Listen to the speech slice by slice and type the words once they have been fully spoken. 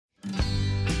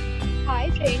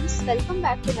friends, welcome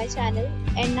back to my channel,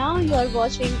 and now you are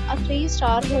watching a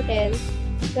 3-star hotel.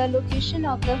 The location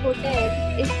of the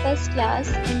hotel is first class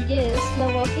and guests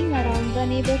love walking around the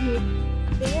neighborhood.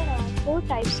 There are 4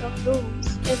 types of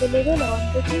rooms available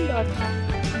on booking.com.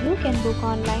 You can book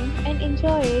online and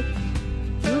enjoy it.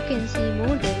 You can see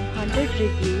more than 100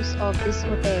 reviews of this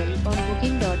hotel on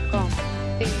booking.com.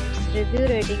 Its review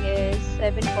rating is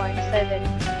 7.7,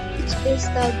 which is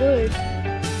the good.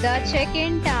 The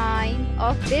check-in time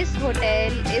of this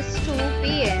hotel is 2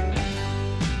 p.m.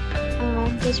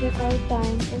 and the check-out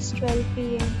time is 12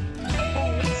 p.m.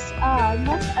 Pets are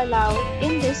not allowed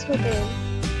in this hotel.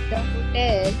 The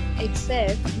hotel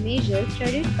accepts major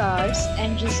credit cards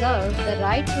and reserves the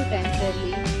right to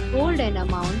temporarily hold an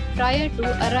amount prior to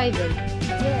arrival.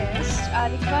 Guests are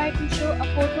required to show a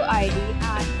photo ID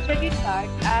and credit card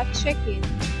at check-in.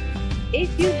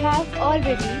 If you have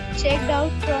already checked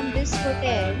out from this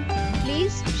hotel,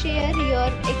 please share your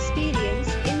experience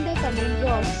in the comment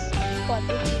box. For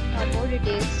booking or more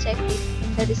details, check it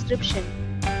in the description.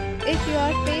 If you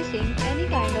are facing any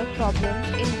kind of problem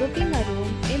in booking a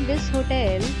room in this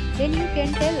hotel, then you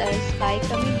can tell us by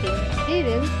commenting. We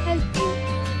will help you.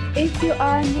 If you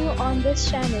are new on this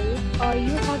channel or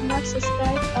you have not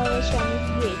subscribed our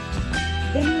channel yet,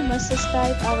 then you must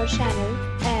subscribe our channel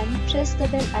and press the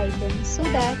bell icon so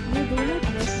that you do not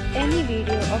miss any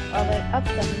video of our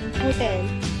upcoming hotel.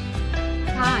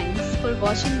 Thanks for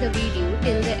watching the video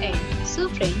till the end. So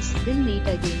friends, we'll meet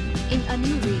again in a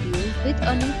new video with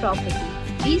a new property.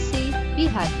 Be safe, be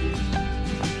happy.